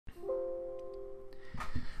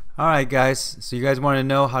Alright guys, so you guys want to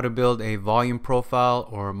know how to build a volume profile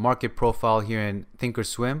or market profile here in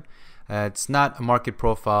Thinkorswim. It's not a market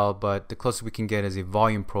profile, but the closest we can get is a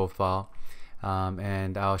volume profile,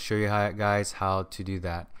 and I'll show you guys how to do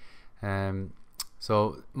that.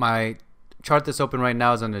 So my chart that's open right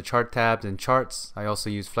now is under chart tabs and charts. I also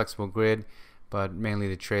use flexible grid, but mainly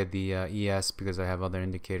to trade the ES because I have other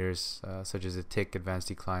indicators such as a tick, advanced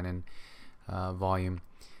decline, and volume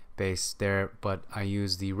base there, but I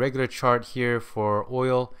use the regular chart here for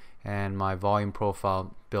oil and my volume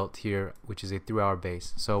profile built here, which is a 3-hour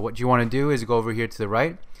base. So what you want to do is go over here to the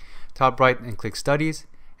right, top right, and click studies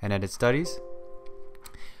and edit studies.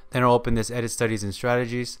 Then I'll open this edit studies and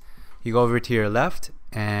strategies. You go over to your left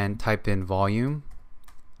and type in volume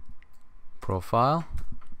profile,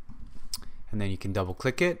 and then you can double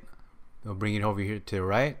click it. It'll bring it over here to the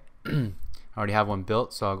right. I already have one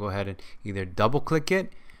built, so I'll go ahead and either double click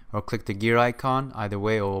it or click the gear icon. Either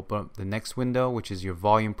way, it will open up the next window, which is your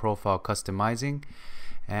volume profile customizing.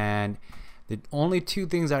 And the only two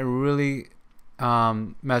things I really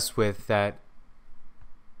mess with that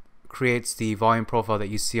creates the volume profile that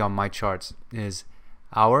you see on my charts is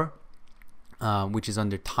hour, which is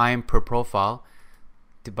under time per profile.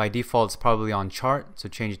 By default, it's probably on chart, so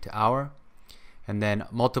change it to hour, and then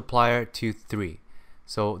multiplier to 3.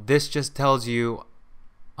 So this just tells you,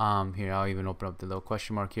 here I'll even open up the little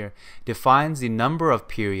question mark here, defines the number of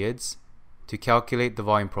periods to calculate the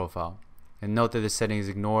volume profile. And note that the setting is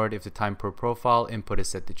ignored if the time per profile input is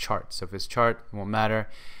set to chart. So if it's chart, it won't matter,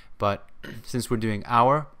 but since we're doing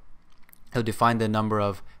hour, it'll define the number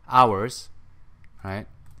of hours, right?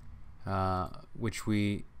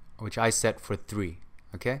 Which I set for 3.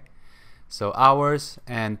 Okay, so hours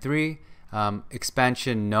and 3.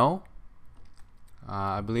 Expansion no.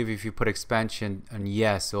 I believe if you put expansion and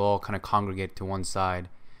yes, it'll all kind of congregate to one side.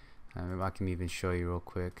 I can even show you real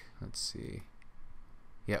quick. Let's see.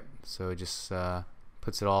 Yep, so it just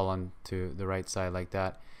puts it all onto the right side like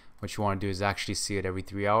that. What you want to do is actually see it every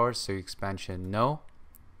 3 hours, so expansion no.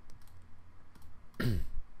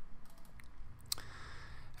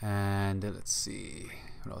 And let's see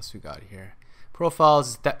what else we got here.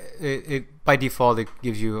 Profiles, by default it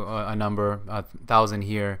gives you a number, 1,000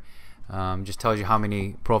 here. Just tells you how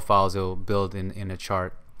many profiles it will build in a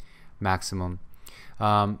chart maximum.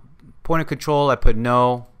 Point of control, I put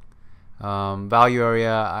no. Value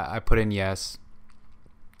area, I put in yes.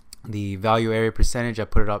 The value area percentage, I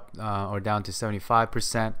put it up or down to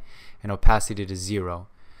 75%, and opacity to 0.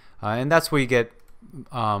 And that's where you get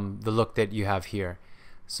the look that you have here.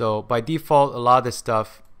 So by default, a lot of this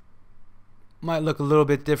stuff might look a little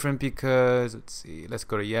bit different because, let's see, let's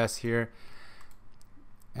go to yes here.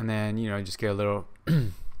 And then, you know, just get a little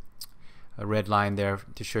a red line there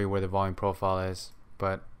to show you where the volume profile is.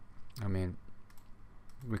 But I mean,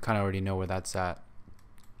 we kind of already know where that's at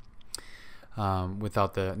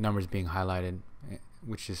without the numbers being highlighted,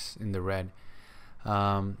 which is in the red.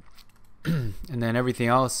 And then everything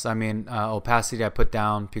else, I mean, opacity I put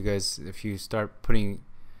down because if you start putting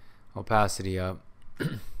opacity up,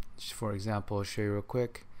 just for example, I'll show you real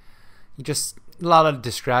quick, you just a lot of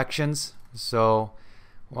distractions. So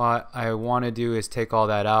what I want to do is take all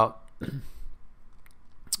that out,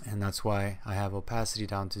 and that's why I have opacity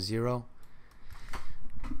down to 0.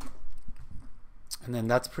 And then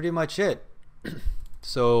that's pretty much it.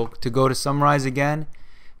 So to go to summarize again,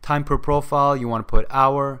 time per profile, you want to put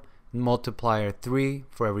hour, multiplier 3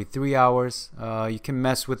 for every 3 hours. You can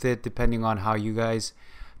mess with it depending on how you guys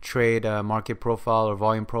trade market profile or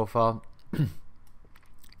volume profile.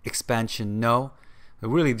 Expansion no. But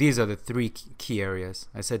really, these are the 3 key areas.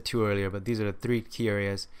 I said 2 earlier, but these are the 3 key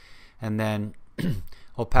areas. And then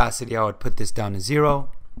opacity, I would put this down to 0,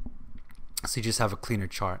 so you just have a cleaner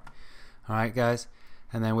chart. Alright guys,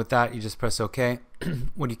 and then with that you just press OK.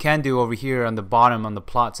 What you can do over here on the bottom on the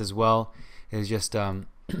plots as well is just I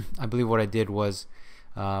believe what I did was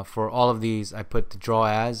for all of these I put the draw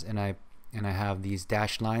as, and I have these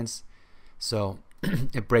dashed lines, so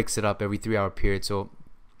it breaks it up every 3-hour period, so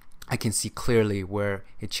I can see clearly where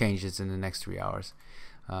it changes in the next 3 hours.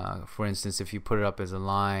 For instance, if you put it up as a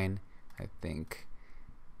line, I think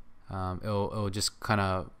it'll just kind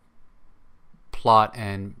of plot,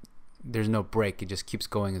 and there's no break. It just keeps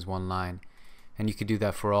going as one line. And you could do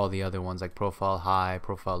that for all the other ones, like profile high,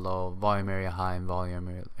 profile low, volume area high, and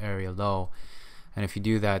volume area low. And if you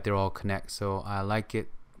do that, they'll all connect. So I like it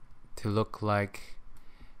to look like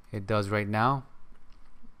it does right now,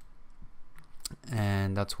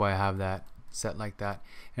 and that's why I have that set like that.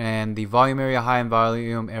 And the volume area high and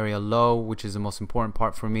volume area low, which is the most important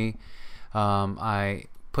part for me, I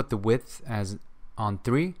put the width as on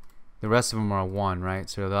 3, the rest of them are 1, right?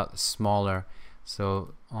 So they're a lot smaller.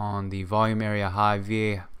 So on the volume area high,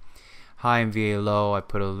 VA high and VA low, I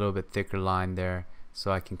put a little bit thicker line there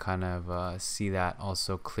so I can kind of see that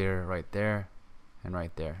also clear right there and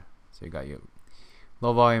right there. So you got your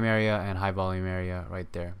low volume area and high volume area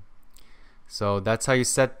right there. So that's how you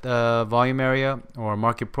set the volume area or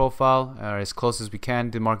market profile, or as close as we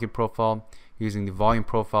can to market profile, using the volume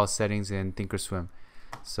profile settings in Thinkorswim.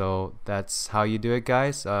 So that's how you do it,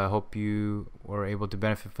 guys. I hope you were able to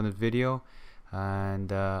benefit from the video, and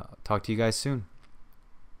talk to you guys soon.